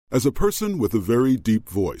As a person with a very deep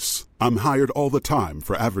voice, I'm hired all the time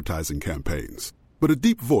for advertising campaigns. But a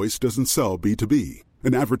deep voice doesn't sell B2B,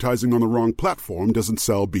 and advertising on the wrong platform doesn't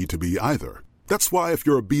sell B2B either. That's why if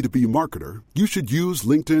you're a B2B marketer, you should use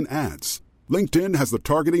LinkedIn ads. LinkedIn has the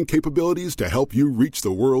targeting capabilities to help you reach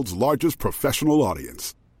the world's largest professional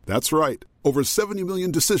audience. That's right, over 70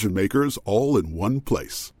 million decision makers all in one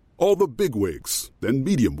place. All the big wigs, then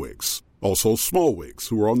medium wigs, also small wigs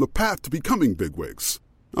who are on the path to becoming big wigs.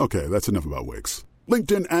 Okay, that's enough about wigs.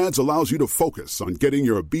 LinkedIn ads allows you to focus on getting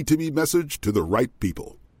your B2B message to the right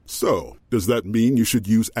people. So, does that mean you should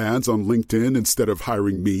use ads on LinkedIn instead of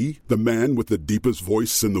hiring me, the man with the deepest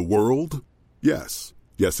voice in the world? Yes.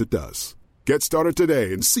 Yes, it does. Get started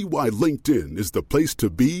today and see why LinkedIn is the place to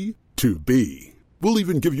be to be. We'll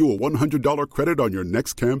even give you a $100 credit on your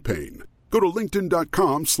next campaign. Go to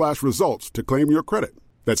linkedin.com/results to claim your credit.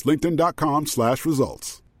 That's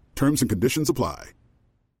linkedin.com/results. Terms and conditions apply.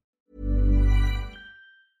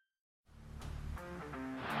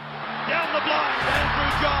 Down the blind,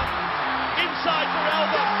 Andrew John. Inside for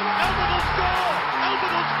Albert. Albert will score.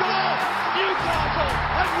 Albert will score. Newcastle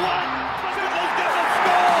have won. Fiddler's going to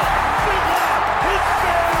score. Fiddler, it's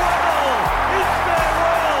farewell. It's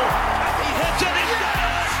farewell. And he hits it. He's got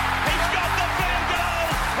it. He's got the field goal.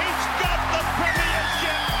 He's got the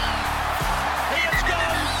premiership. He has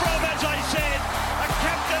gone from, as I said, a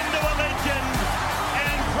captain to a legend,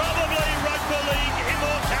 and probably rugby league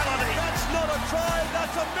immortality. That's not a try.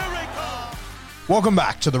 That's a miracle. Welcome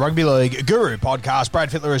back to the Rugby League Guru podcast. Brad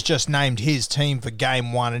Fittler has just named his team for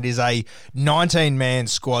Game 1. It is a 19-man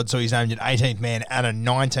squad, so he's named an 18th man and a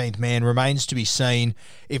 19th man. Remains to be seen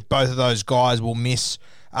if both of those guys will miss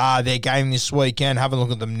their game this weekend. Have a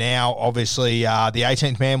look at them now. Obviously, the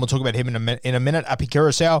 18th man, we'll talk about him in a minute. Api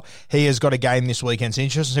Koroisau, he has got a game this weekend. So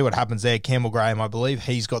interesting to see what happens there. Campbell Graham, I believe,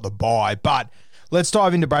 he's got the bye. But let's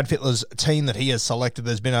dive into Brad Fittler's team that he has selected.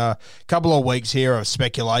 There's been a couple of weeks here of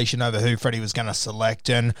speculation over who Freddie was going to select,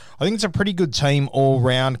 and I think it's a pretty good team all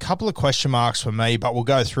round. Couple of question marks for me, but we'll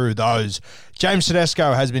go through those. James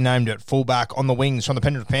Tedesco has been named at fullback. On the wings from the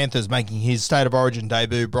Penrith Panthers, making his State of Origin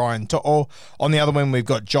debut, Brian To'o. On the other wing, we've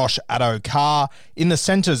got Josh Addo-Carr. In the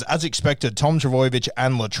centres, as expected, Tom Trbojevic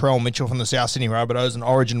and Latrell Mitchell from the South Sydney Rabbitohs. An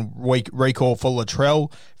Origin week recall for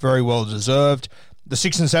Latrell, very well deserved. The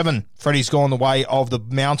 6 and 7, Freddie's gone the way of the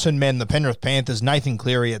Mountain Men, the Penrith Panthers, Nathan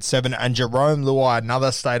Cleary at 7, and Jerome Luai,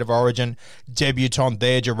 another State of Origin debutant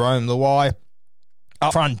there, Jerome Luai.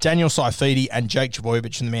 Up front, Daniel Saifidi and Jake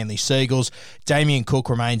Trbojevic from the Manly Seagulls. Damien Cook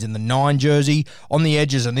remains in the 9 jersey. On the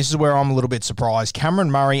edges, and this is where I'm a little bit surprised, Cameron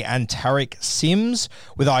Murray and Tariq Sims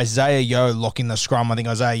with Isaiah Yeo locking the scrum. I think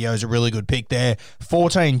Isaiah Yeo is a really good pick there.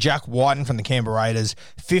 14, Jack Whiten from the Canberra Raiders.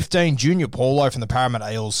 15, Junior Paulo from the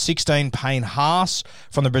Parramatta Eels. 16, Payne Haas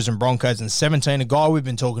from the Brisbane Broncos. And 17, a guy we've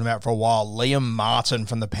been talking about for a while, Liam Martin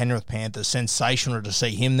from the Penrith Panthers. Sensational to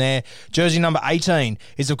see him there. Jersey number 18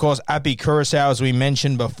 is, of course, Api Koroisau, as we mentioned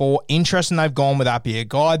before. Interesting they've gone with Api, a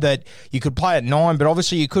guy that you could play at 9, but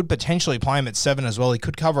obviously you could potentially play him at 7 as well. He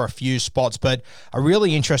could cover a few spots, but a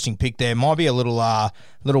really interesting pick there. Might be a little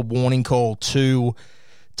warning call to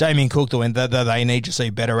Damien Cook, that they need to see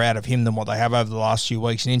better out of him than what they have over the last few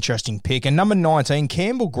weeks. An interesting pick. And number 19,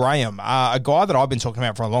 Campbell Graham, a guy that I've been talking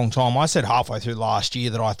about for a long time. I said halfway through last year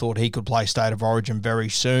that I thought he could play State of Origin very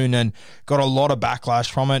soon and got a lot of backlash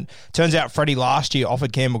from it. Turns out Freddie last year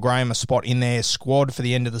offered Campbell Graham a spot in their squad for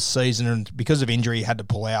the end of the season, and because of injury he had to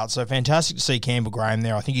pull out. So fantastic to see Campbell Graham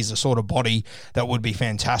there. I think he's the sort of body that would be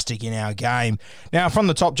fantastic in our game. Now, from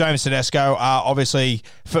the top, James Tedesco, obviously,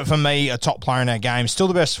 for me, a top player in our game. Still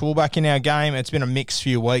the best fullback in our game. It's been a mixed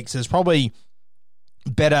few weeks. There's probably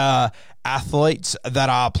better athletes that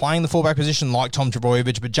are playing the fullback position like Tom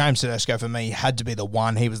Trbojevic, but James Tedesco for me had to be the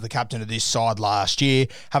one. He was the captain of this side last year.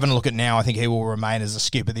 Having a look at now, I think he will remain as a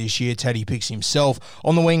skipper this year. Teddy picks himself.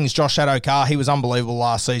 On the wings, Josh Addo-Carr, he was unbelievable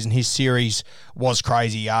last season. His series was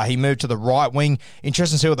crazy. He moved to the right wing.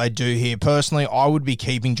 Interesting to see what they do here. Personally, I would be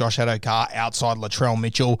keeping Josh Addo-Carr outside Latrell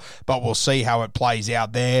Mitchell, but we'll see how it plays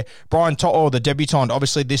out there. Brian To'o, the debutant,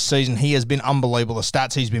 obviously this season he has been unbelievable. The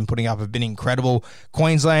stats he's been putting up have been incredible.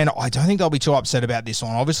 Queensland, I don't think they'll be too upset about this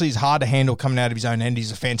one. Obviously, he's hard to handle coming out of his own end.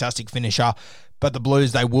 He's a fantastic finisher. But the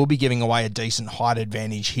Blues, they will be giving away a decent height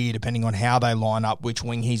advantage here, depending on how they line up, which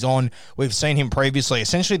wing he's on. We've seen him previously.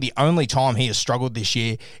 Essentially, the only time he has struggled this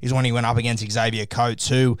year is when he went up against Xavier Coates,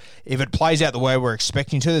 who, if it plays out the way we're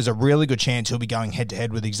expecting to, there's a really good chance he'll be going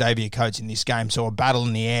head-to-head with Xavier Coates in this game. So a battle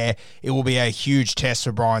in the air. It will be a huge test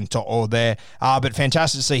for Brian To'o there. But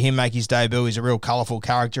fantastic to see him make his debut. He's a real colourful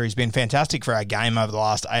character. He's been fantastic for our game over the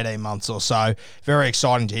last 18 months or so. Very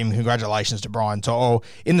exciting to him. Congratulations to Brian To'o.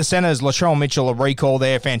 In the centres, Latrell Mitchell, of recall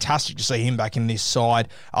there. Fantastic to see him back in this side.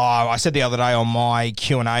 I said the other day on my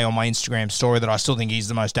Q&A on my Instagram story that I still think he's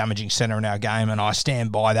the most damaging centre in our game, and I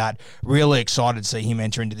stand by that. Really excited to see him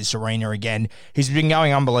enter into this arena again. He's been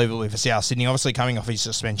going unbelievably for South Sydney, obviously coming off his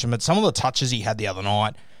suspension, but some of the touches he had the other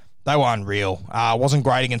night, they were unreal. Wasn't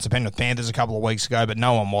great against the Penrith Panthers a couple of weeks ago, but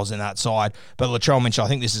no one was in that side. But Latrell Mitchell, I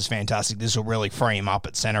think this is fantastic. This will really free him up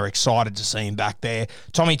at centre. Excited to see him back there.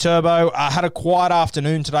 Tommy Turbo had a quiet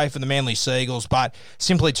afternoon today for the Manly Seagulls, but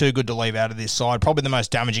simply too good to leave out of this side. Probably the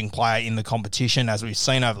most damaging player in the competition, as we've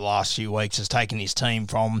seen over the last few weeks, has taken his team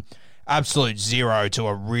from absolute zero to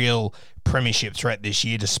a real premiership threat this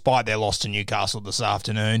year, despite their loss to Newcastle this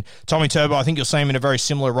afternoon. Tommy Turbo, I think you'll see him in a very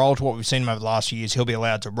similar role to what we've seen him over the last few years. He'll be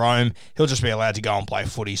allowed to roam. He'll just be allowed to go and play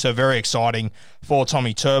footy. So very exciting for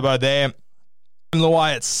Tommy Turbo there.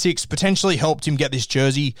 Luai at 6 potentially helped him get this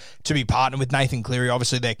jersey to be partnered with Nathan Cleary.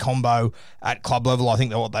 Obviously, their combo at club level, I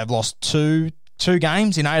think they've lost two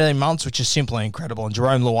games in 18 months, which is simply incredible. And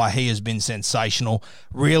Jerome Luai, he has been sensational.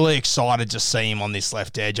 Really excited to see him on this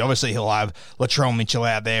left edge. Obviously, he'll have Latrell Mitchell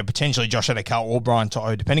out there, potentially Josh Adokar or Brian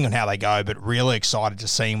To'o, depending on how they go, but really excited to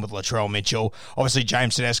see him with Latrell Mitchell. Obviously,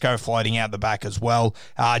 James Tedesco floating out the back as well.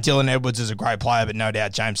 Dylan Edwards is a great player, but no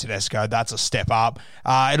doubt James Tedesco, that's a step up.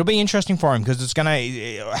 It'll be interesting for him because it's going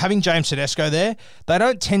to, having James Tedesco there, they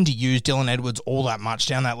don't tend to use Dylan Edwards all that much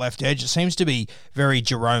down that left edge. It seems to be very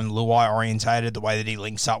Jerome Luai orientated, the way that he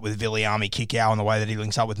links up with Viliami Kikau and the way that he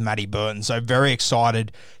links up with Matty Burton. So very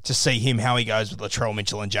excited to see him, how he goes with Latrell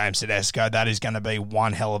Mitchell and James Tedesco. That is going to be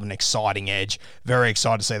one hell of an exciting edge. Very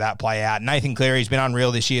excited to see that play out. Nathan Cleary's been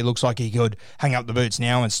unreal this year. Looks like he could hang up the boots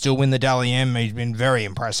now and still win the Dally M. He's been very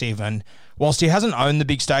impressive, and whilst he hasn't owned the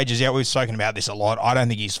big stages yet, we've spoken about this a lot, I don't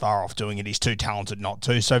think he's far off doing it. He's too talented not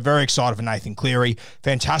to. So very excited for Nathan Cleary.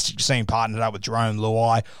 Fantastic to see him partnered up with Jerome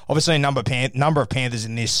Luai. Obviously a number of Panthers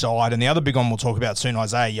in this side. And the other big one we'll talk about soon,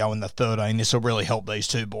 Isaiah Yeo in the 13. This will really help these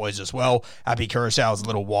two boys as well. Api Kurosawa's a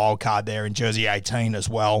little wild card there in jersey 18 as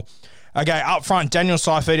well. Okay, up front, Daniel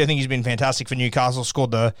Saifiti, I think he's been fantastic for Newcastle.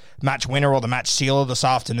 Scored the match winner or the match sealer this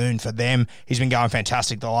afternoon for them. He's been going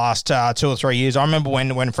fantastic the last 2 or 3 years. I remember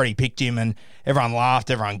when Freddie picked him and everyone laughed,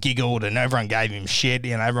 everyone giggled, and everyone gave him shit.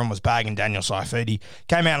 You know, everyone was bagging Daniel Saifiti.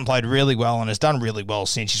 Came out and played really well and has done really well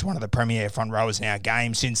since. He's one of the premier front rowers in our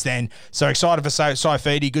game since then. So excited for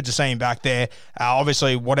Saifiti. Good to see him back there.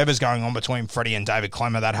 Obviously, whatever's going on between Freddie and David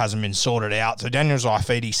Klemmer, that hasn't been sorted out. So Daniel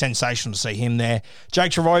Saifiti, sensational to see him there.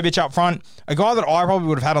 Jake Trbojevic up front. A guy that I probably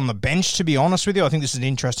would have had on the bench, to be honest with you. I think this is an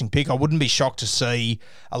interesting pick. I wouldn't be shocked to see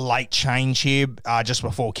a late change here just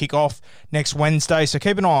before kickoff next Wednesday. So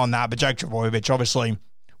keep an eye on that. But Jake Trbojevic, obviously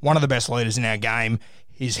one of the best leaders in our game.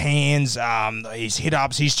 His hands, his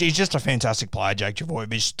hit-ups, he's just a fantastic player, Jake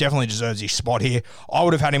Trbojevic. Definitely deserves his spot here. I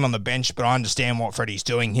would have had him on the bench, but I understand what Freddie's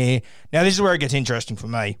doing here. Now, this is where it gets interesting for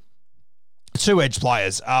me. Two edge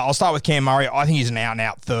players. I'll start with Cam Murray. I think he's an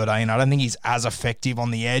out-and-out 13. I don't think he's as effective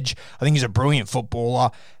on the edge. I think he's a brilliant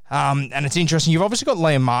footballer. And it's interesting. You've obviously got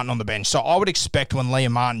Liam Martin on the bench. So I would expect when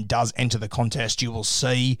Liam Martin does enter the contest, you will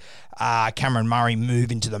see Cameron Murray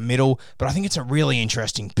move into the middle. But I think it's a really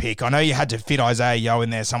interesting pick. I know you had to fit Isaiah Yeo in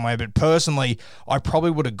there somewhere, but personally, I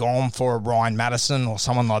probably would have gone for a Ryan Madison or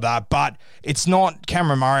someone like that. But it's not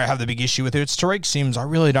Cameron Murray I have the big issue with it. It's Tariq Sims. I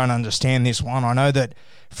really don't understand this one. I know that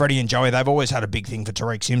Freddie and Joey, they've always had a big thing for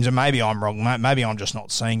Tariq Sims, and maybe I'm wrong. Maybe I'm just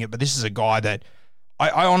not seeing it. But this is a guy that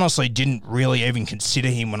I honestly didn't really even consider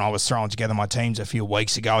him when I was throwing together my teams a few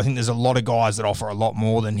weeks ago. I think there's a lot of guys that offer a lot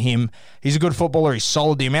more than him. He's a good footballer. He's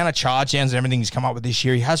solid. The amount of charge downs and everything he's come up with this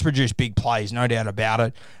year, he has produced big plays, no doubt about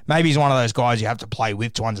it. Maybe he's one of those guys you have to play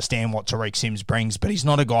with to understand what Tariq Sims brings, but he's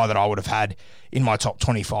not a guy that I would have had in my top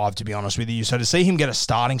 25, to be honest with you. So to see him get a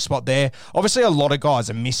starting spot there, obviously a lot of guys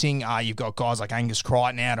are missing. You've got guys like Angus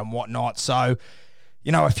Crichton out and whatnot. So,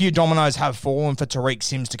 you know, a few dominoes have fallen for Tariq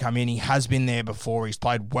Sims to come in. He has been there before. He's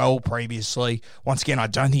played well previously. Once again, I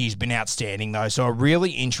don't think he's been outstanding, though. So a really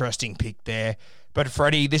interesting pick there. But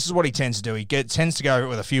Freddie, this is what he tends to do. He tends to go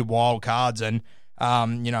with a few wild cards and,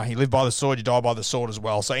 he lived by the sword, you die by the sword as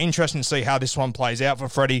well. So interesting to see how this one plays out for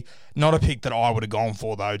Freddie. Not a pick that I would have gone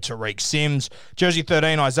for, though, Tariq Sims. Jersey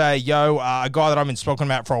 13, Isaiah Yeo, a guy that I've been speaking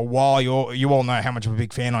about for a while. You all know how much of a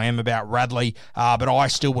big fan I am about Radley, but I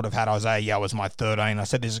still would have had Isaiah Yeo as my 13. I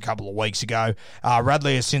said this a couple of weeks ago.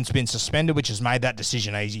 Radley has since been suspended, which has made that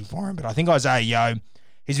decision easy for him. But I think Isaiah Yeo,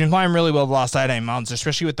 He's been playing really well the last 18 months,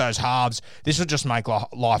 especially with those halves. This will just make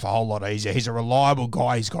life a whole lot easier. He's a reliable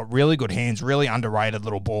guy. He's got really good hands, really underrated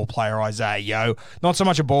little ball player, Isaiah Yeo. Not so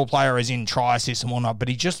much a ball player as in try assist and whatnot, but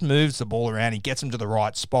he just moves the ball around. He gets him to the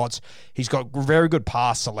right spots. He's got very good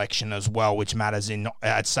pass selection as well, which matters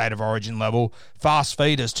at State of Origin level. Fast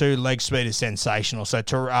feeders too. Leg speed is sensational. So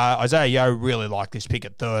Isaiah Yeo really liked this pick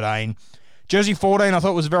at 13. Jersey 14 I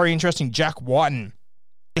thought was very interesting. Jack Wighton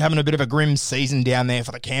having a bit of a grim season down there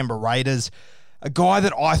for the Canberra Raiders. A guy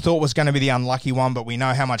that I thought was going to be the unlucky one, but we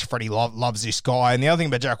know how much Freddie loves this guy. And the other thing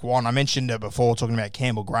about Jack Wighton, I mentioned it before talking about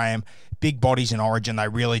Campbell Graham, big bodies in Origin, they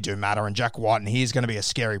really do matter. And Jack Wighton, he is going to be a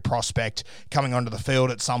scary prospect coming onto the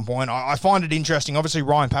field at some point. I find it interesting. Obviously,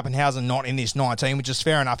 Ryan Pappenhausen not in this 19, which is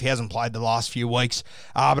fair enough. He hasn't played the last few weeks.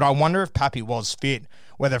 But I wonder if Pappy was fit,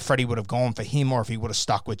 whether Freddie would have gone for him or if he would have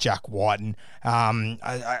stuck with Jack Wighton.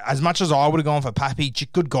 As much as I would have gone for Pappy,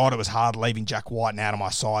 good God, it was hard leaving Jack Wighton out of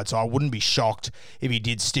my side, so I wouldn't be shocked if he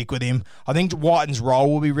did stick with him. I think Whiten's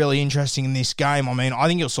role will be really interesting in this game. I mean, I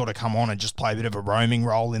think he'll sort of come on and just play a bit of a roaming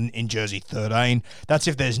role in Jersey 13. That's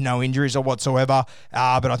if there's no injuries or whatsoever,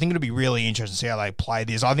 but I think it'll be really interesting to see how they play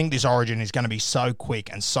this. I think this Origin is going to be so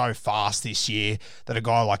quick and so fast this year that a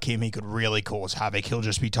guy like him, he could really cause havoc. He'll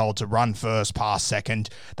just be told to run first, pass second.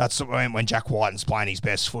 That's when Jack Wighton's playing his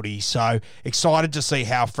best footy. So excited to see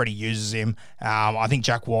how Freddie uses him. I think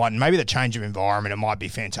Jack Wighton, maybe the change of environment, it might be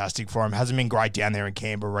fantastic for him. Hasn't been great down there in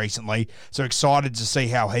Canberra recently. So excited to see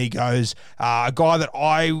how he goes. A guy that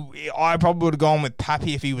I probably would have gone with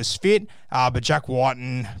Pappy if he was fit, but Jack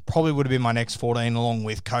Wighton probably would have been my next 14 along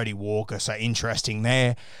with Cody Walker. So interesting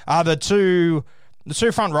there. The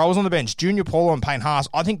two front rowers on the bench, Junior Paulo and Payne Haas,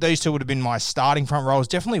 I think these two would have been my starting front rowers.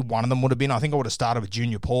 Definitely one of them would have been. I think I would have started with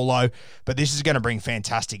Junior Paulo, but this is going to bring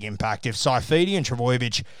fantastic impact. If Saifidi and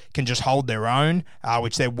Trbojevic can just hold their own,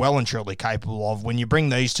 which they're well and truly capable of, when you bring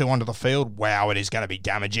these two onto the field, wow, it is going to be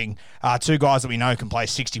damaging. Two guys that we know can play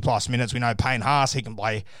 60-plus minutes. We know Payne Haas, he can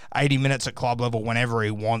play 80 minutes at club level whenever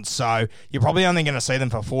he wants, so you're probably only going to see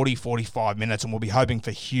them for 40, 45 minutes, and we'll be hoping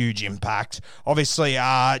for huge impact. Obviously,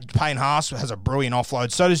 Payne Haas has a brilliant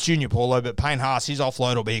offload. So does Junior Paulo, but Payne Haas, his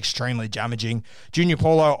offload will be extremely damaging. Junior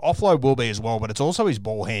Paulo, offload will be as well, but it's also his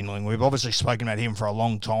ball handling. We've obviously spoken about him for a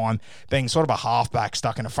long time, being sort of a halfback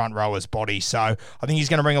stuck in a front rower's body. So I think he's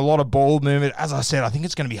going to bring a lot of ball movement. As I said, I think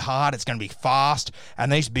it's going to be hard. It's going to be fast.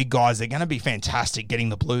 And these big guys, they're going to be fantastic getting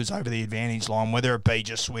the Blues over the advantage line, whether it be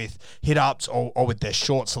just with hit-ups or with their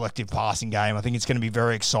short selective passing game. I think it's going to be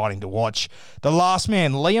very exciting to watch. The last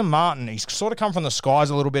man, Liam Martin, he's sort of come from the skies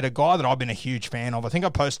a little bit, a guy that I've been a huge fan of. I think I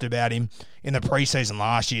posted about him in the preseason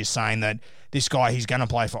last year saying that this guy, he's going to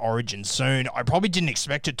play for Origin soon. I probably didn't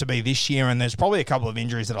expect it to be this year, and there's probably a couple of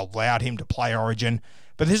injuries that allowed him to play Origin.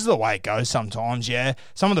 But this is the way it goes sometimes, yeah.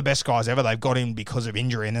 Some of the best guys ever, they've got in because of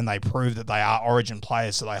injury, and then they prove that they are Origin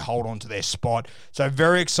players, so they hold on to their spot. So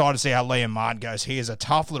very excited to see how Liam Martin goes. He is a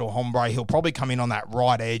tough little hombre. He'll probably come in on that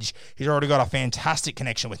right edge. He's already got a fantastic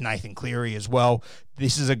connection with Nathan Cleary as well.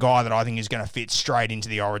 This is a guy that I think is going to fit straight into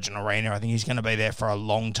the Origin arena. I think he's going to be there for a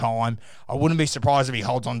long time. I wouldn't be surprised if he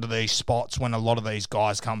holds on to these spots when a lot of these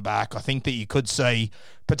guys come back. I think that you could see,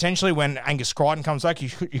 potentially when Angus Crichton comes back,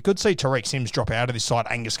 you could see Tariq Sims drop out of this side.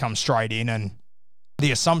 Angus comes straight in, and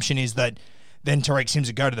the assumption is that then Tariq Sims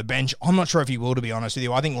would go to the bench. I'm not sure if he will, to be honest with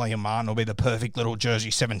you. I think Liam Martin will be the perfect little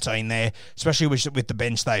Jersey 17 there, especially with the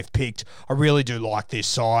bench they've picked. I really do like this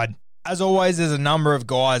side. As always, there's a number of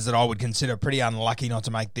guys that I would consider pretty unlucky not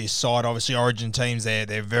to make this side. Obviously, Origin teams,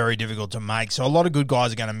 they're very difficult to make, so a lot of good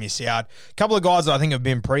guys are going to miss out. A couple of guys that I think have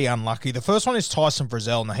been pretty unlucky. The first one is Tyson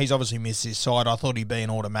Frizzell. Now, he's obviously missed this side. I thought he'd be an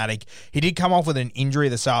automatic. He did come off with an injury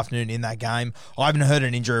this afternoon in that game. I haven't heard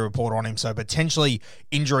an injury report on him, so potentially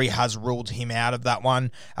injury has ruled him out of that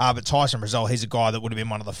one. But Tyson Frizzell, he's a guy that would have been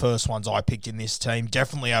one of the first ones I picked in this team.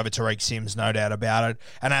 Definitely over Tariq Sims, no doubt about it.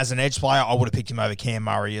 And as an edge player, I would have picked him over Cam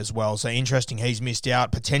Murray as well. So interesting, he's missed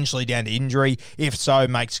out, potentially down to injury. If so,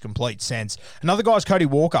 makes complete sense. Another guy is Cody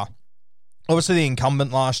Walker. Obviously, the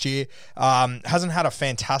incumbent last year hasn't had a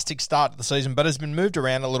fantastic start to the season, but has been moved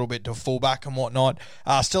around a little bit to fullback and whatnot.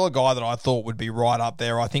 Still a guy that I thought would be right up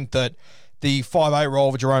there. I think that the 5'8" role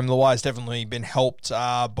of Jerome Luai has definitely been helped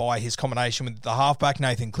by his combination with the halfback,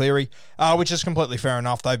 Nathan Cleary, which is completely fair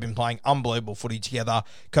enough. They've been playing unbelievable footy together.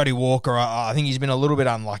 Cody Walker, I think he's been a little bit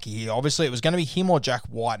unlucky here. Obviously, it was going to be him or Jack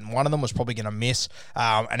White, and one of them was probably going to miss.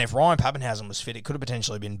 And if Ryan Pappenhausen was fit, it could have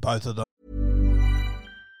potentially been both of them.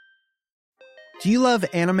 Do you love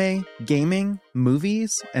anime, gaming,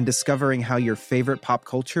 movies, and discovering how your favorite pop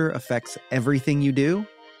culture affects everything you do?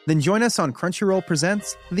 Then join us on Crunchyroll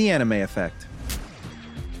Presents The Anime Effect.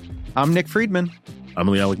 I'm Nick Friedman. I'm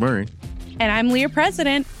Lee Alec Murray. And I'm Leah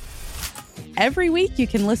President. Every week you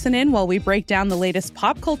can listen in while we break down the latest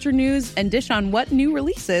pop culture news and dish on what new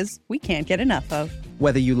releases we can't get enough of.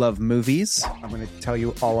 Whether you love movies, I'm going to tell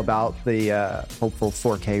you all about the hopeful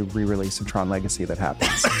 4K re-release of Tron Legacy that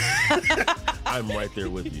happens. I'm right there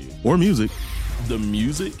with you. Or music. The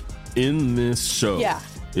music in this show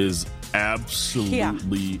is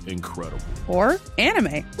absolutely incredible. Or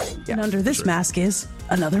anime. And under this mask is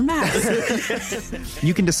another mask.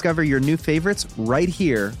 You can discover your new favorites right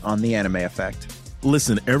here on The Anime Effect.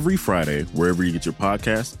 Listen every Friday wherever you get your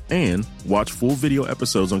podcasts and watch full video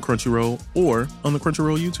episodes on Crunchyroll or on the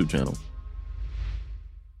Crunchyroll YouTube channel.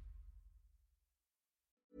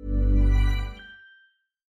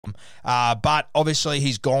 But obviously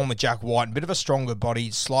he's gone with Jack White, a bit of a stronger body,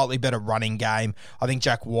 slightly better running game. I think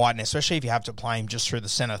Jack White, and especially if you have to play him just through the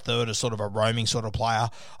centre third as sort of a roaming sort of player,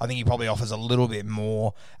 I think he probably offers a little bit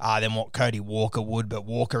more than what Cody Walker would. But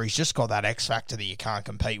Walker, he's just got that X factor that you can't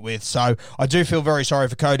compete with. So I do feel very sorry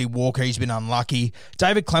for Cody Walker. He's been unlucky.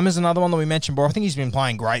 David Clemmer's another one that we mentioned before. I think he's been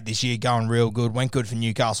playing great this year, going real good. Went good for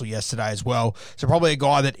Newcastle yesterday as well. So probably a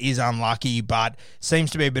guy that is unlucky, but seems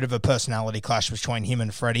to be a bit of a personality clash between him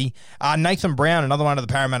and Freddie. Nathan Brown, another one of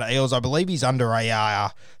the Parramatta Eels. I believe he's under a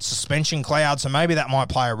suspension cloud, so maybe that might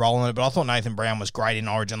play a role in it, but I thought Nathan Brown was great in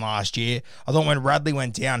Origin last year. I thought when Radley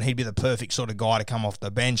went down, he'd be the perfect sort of guy to come off the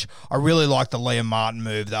bench. I really like the Liam Martin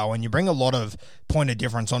move, though, and you bring a lot of point of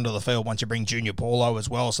difference onto the field once you bring Junior Paulo as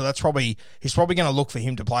well, so he's probably going to look for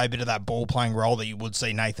him to play a bit of that ball-playing role that you would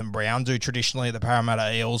see Nathan Brown do traditionally at the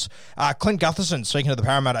Parramatta Eels. Clint Gutherson, speaking of the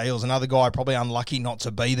Parramatta Eels, another guy probably unlucky not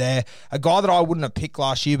to be there. A guy that I wouldn't have picked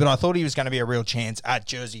last year, but I thought he was going to be a real chance at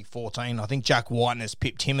jersey 14. I think Jack Whiten has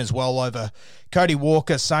pipped him as well over Cody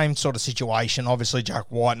Walker. Same sort of situation. Obviously, Jack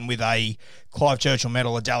Whiten with a Clive Churchill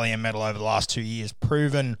medal, a Dally M medal over the last 2 years,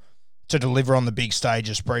 proven to deliver on the big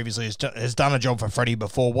stages previously, has done a job for Freddie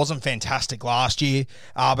before. Wasn't fantastic last year,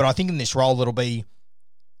 but I think in this role it'll be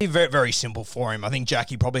very, very simple for him. I think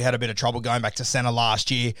Jackie probably had a bit of trouble going back to centre last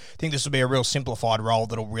year. I think this will be a real simplified role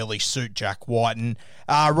that'll really suit Jack Whiten.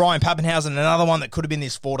 Ryan Pappenhausen, another one that could have been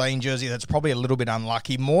this 14 jersey that's probably a little bit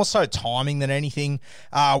unlucky. More so timing than anything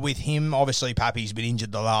with him. Obviously, Pappy's been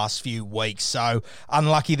injured the last few weeks, so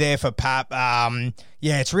unlucky there for Pap.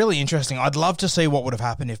 Yeah, it's really interesting. I'd love to see what would have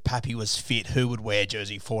happened if Pappy was fit. Who would wear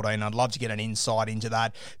jersey 14? I'd love to get an insight into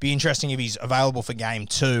that. Be interesting if he's available for game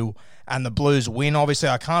 2 and the Blues win. Obviously,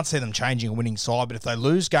 I can't see them changing a winning side, but if they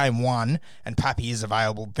lose game 1 and Pappy is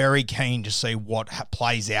available, very keen to see what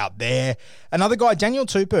plays out there. Another guy, Daniel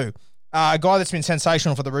Tupou. A guy that's been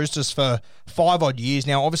sensational for the Roosters for 5 odd years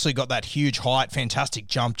now. Obviously got that huge height, fantastic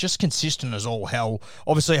jump, just consistent as all hell.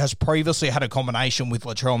 Obviously has previously had a combination with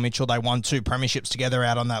Latrell Mitchell. They won 2 premierships together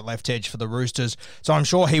out on that left edge for the Roosters. So I'm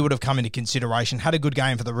sure he would have come into consideration. Had a good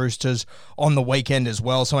game for the Roosters on the weekend as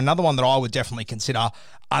well. So another one that I would definitely consider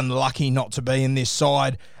unlucky not to be in this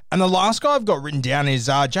side. And the last guy I've got written down is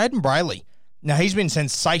Jayden Brailey. Now, he's been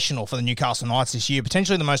sensational for the Newcastle Knights this year,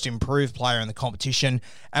 potentially the most improved player in the competition.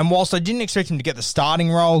 And whilst I didn't expect him to get the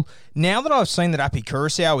starting role, now that I've seen that Api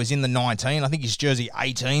Curacao is in the 19, I think he's jersey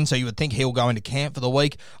 18, so you would think he'll go into camp for the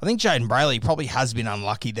week. I think Jayden Brailey probably has been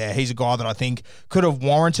unlucky there. He's a guy that I think could have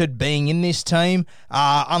warranted being in this team.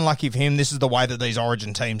 Unlucky for him. This is the way that these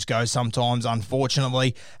Origin teams go sometimes,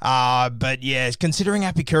 unfortunately. But yeah, considering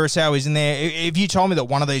Api Curacao is in there, if you told me that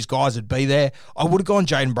one of these guys would be there, I would have gone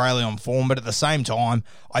Jayden Brailey on form, but at the same time,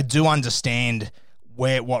 I do understand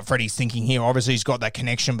what Freddie's thinking here. Obviously, he's got that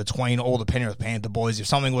connection between all the Penrith Panther boys. If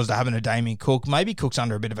something was to happen to Damien Cook, maybe Cook's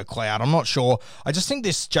under a bit of a cloud. I'm not sure. I just think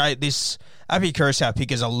this Api Curacao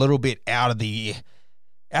pick is a little bit out of the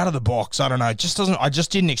box. I don't know. It just doesn't. I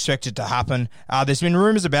just didn't expect it to happen. There's been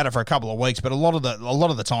rumours about it for a couple of weeks, but a lot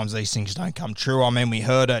of the times these things don't come true. I mean, we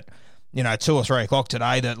heard it, 2 or 3 o'clock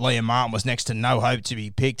today that Liam Martin was next to no hope to be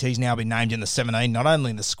picked. He's now been named in the 17, not only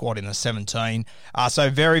in the squad, in the 17. So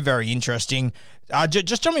very, very interesting.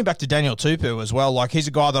 Just jumping back to Daniel Tupou as well, like he's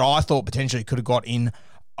a guy that I thought potentially could have got in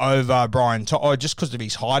over Brian just because of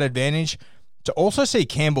his height advantage. To also see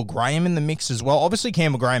Campbell Graham in the mix as well. Obviously,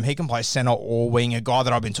 Campbell Graham, he can play centre or wing, a guy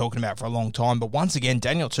that I've been talking about for a long time. But once again,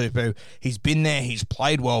 Daniel Tupou, he's been there. He's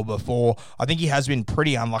played well before. I think he has been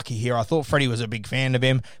pretty unlucky here. I thought Freddie was a big fan of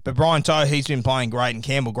him. But Brian To'o, he's been playing great. And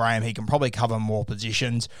Campbell Graham, he can probably cover more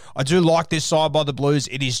positions. I do like this side by the Blues.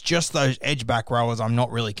 It is just those edge back rowers I'm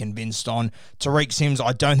not really convinced on. Tariq Sims,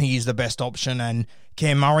 I don't think he's the best option. And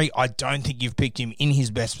Cam Murray, I don't think you've picked him in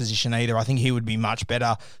his best position either. I think he would be much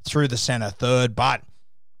better through the centre third. But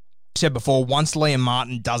Said before, once Liam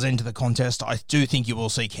Martin does enter the contest, I do think you will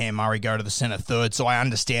see Cam Murray go to the centre third, so I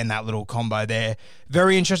understand that little combo there.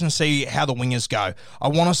 Very interesting to see how the wingers go. I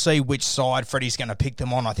want to see which side Freddie's going to pick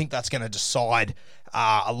them on. I think that's going to decide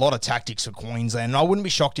a lot of tactics for Queensland, and I wouldn't be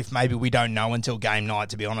shocked if maybe we don't know until game night,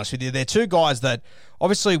 to be honest with you. They're two guys that,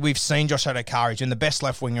 obviously, we've seen Josh Addo-Carr. He's been the best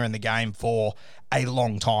left winger in the game for a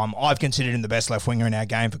long time. I've considered him the best left winger in our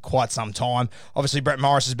game for quite some time. Obviously, Brett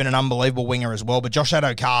Morris has been an unbelievable winger as well, but Josh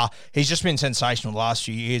Addo-Carr, he's just been sensational the last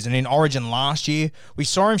few years, and in Origin last year, we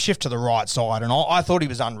saw him shift to the right side, and I thought he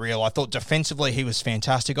was unreal. I thought defensively he was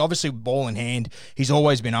fantastic. Obviously, ball in hand, he's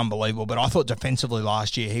always been unbelievable, but I thought defensively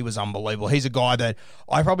last year he was unbelievable. He's a guy that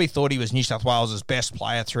I probably thought he was New South Wales' best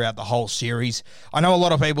player throughout the whole series. I know a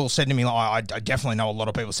lot of people said to me, I definitely know a lot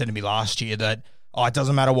of people said to me last year that, it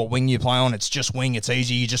doesn't matter what wing you play on, it's just wing, it's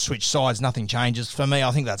easy, you just switch sides, nothing changes. For me,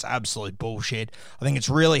 I think that's absolute bullshit. I think it's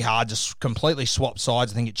really hard to completely swap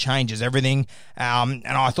sides. I think it changes everything. And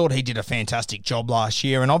I thought he did a fantastic job last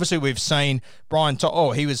year. And obviously we've seen Brian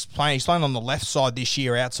he's playing on the left side this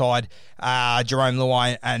year outside Jerome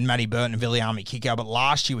Luai and Matty Burton and Viliami Kikau. But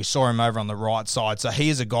last year we saw him over on the right side. So he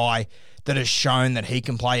is a guy that has shown that he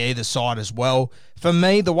can play either side as well. For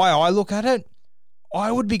me, the way I look at it, I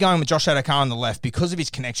would be going with Josh Addo-Carr on the left because of his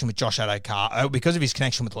connection with Josh Addo-Carr, because of his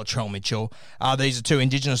connection with Latrell Mitchell. These are two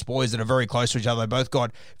Indigenous boys that are very close to each other. They both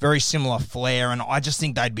got very similar flair, and I just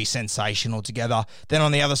think they'd be sensational together. Then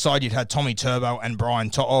on the other side, you'd have Tommy Turbo and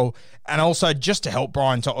Brian To'o. And also, just to help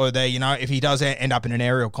Brian To'o there, if he does end up in an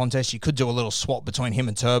aerial contest, you could do a little swap between him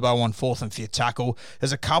and Turbo on fourth and fifth tackle.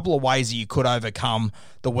 There's a couple of ways that you could overcome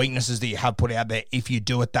the weaknesses that you have put out there if you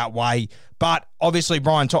do it that way. But obviously,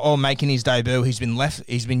 Brian To'o making his debut, he's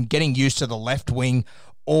been getting used to the left wing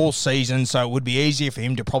all season, so it would be easier for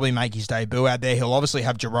him to probably make his debut out there. He'll obviously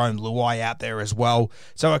have Jerome Luai out there as well.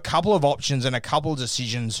 So a couple of options and a couple of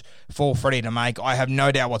decisions for Freddie to make. I have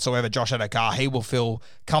no doubt whatsoever Josh Addo-Carr, he will feel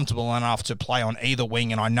comfortable enough to play on either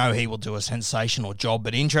wing, and I know he will do a sensational job,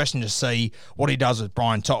 but interesting to see what he does with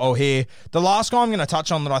Brian To'o here. The last guy I'm going to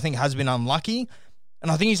touch on that I think has been unlucky, and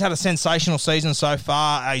I think he's had a sensational season so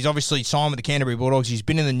far. He's obviously signed with the Canterbury Bulldogs. He's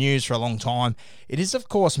been in the news for a long time. It is, of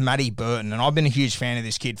course, Matty Burton, and I've been a huge fan of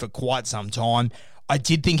this kid for quite some time. I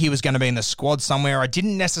did think he was going to be in the squad somewhere. I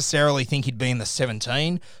didn't necessarily think he'd be in the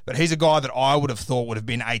 17, but he's a guy that I would have thought would have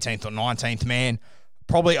been 18th or 19th man,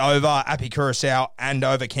 probably over Api Curacao and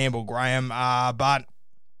over Campbell Graham, but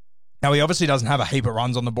now, he obviously doesn't have a heap of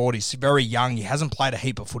runs on the board. He's very young. He hasn't played a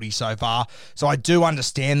heap of footy so far. So I do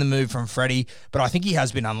understand the move from Freddie, but I think he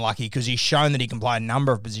has been unlucky because he's shown that he can play a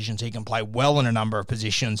number of positions. He can play well in a number of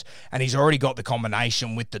positions, and he's already got the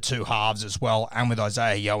combination with the two halves as well and with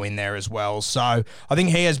Isaiah Yeo in there as well. So I think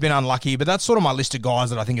he has been unlucky, but that's sort of my list of guys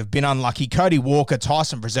that I think have been unlucky. Cody Walker,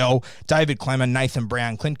 Tyson Frizzell, David Clement, Nathan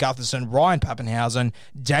Brown, Clint Gutherson, Ryan Pappenhausen,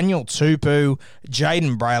 Daniel Tupu,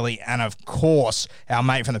 Jaden Brayley, and of course, our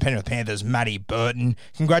mate from the Penrith Panthers, Matty Burton.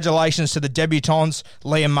 Congratulations to the debutants.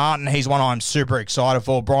 Liam Martin, he's one I'm super excited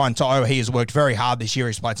for. Brian To'o, he has worked very hard this year.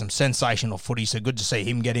 He's played some sensational footy, so good to see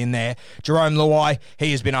him get in there. Jerome Luai,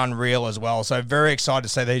 he has been unreal as well, so very excited to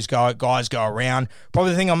see these guys go around.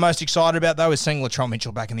 Probably the thing I'm most excited about, though, is seeing Latrell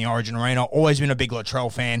Mitchell back in the Origin arena. Always been a big Latrell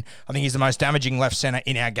fan. I think he's the most damaging left centre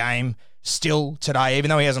in our game still today, even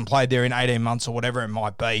though he hasn't played there in 18 months or whatever it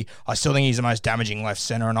might be. I still think he's the most damaging left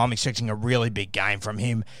centre, and I'm expecting a really big game from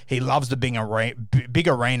him. He loves the big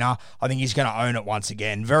arena. I think he's going to own it once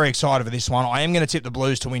again. Very excited for this one. I am going to tip the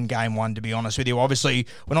Blues to win game one, to be honest with you. Obviously,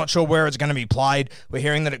 we're not sure where it's going to be played. We're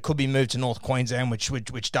hearing that it could be moved to North Queensland,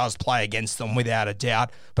 which does play against them without a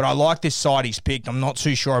doubt. But I like this side he's picked. I'm not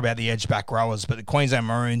too sure about the edge back rowers, but the Queensland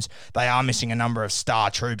Maroons, they are missing a number of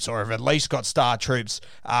star troops, or have at least got star troops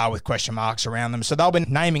with question marks around them. So they'll be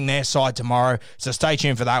naming their side tomorrow. So stay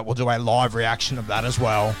tuned for that. We'll do a live reaction of that as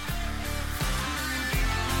well.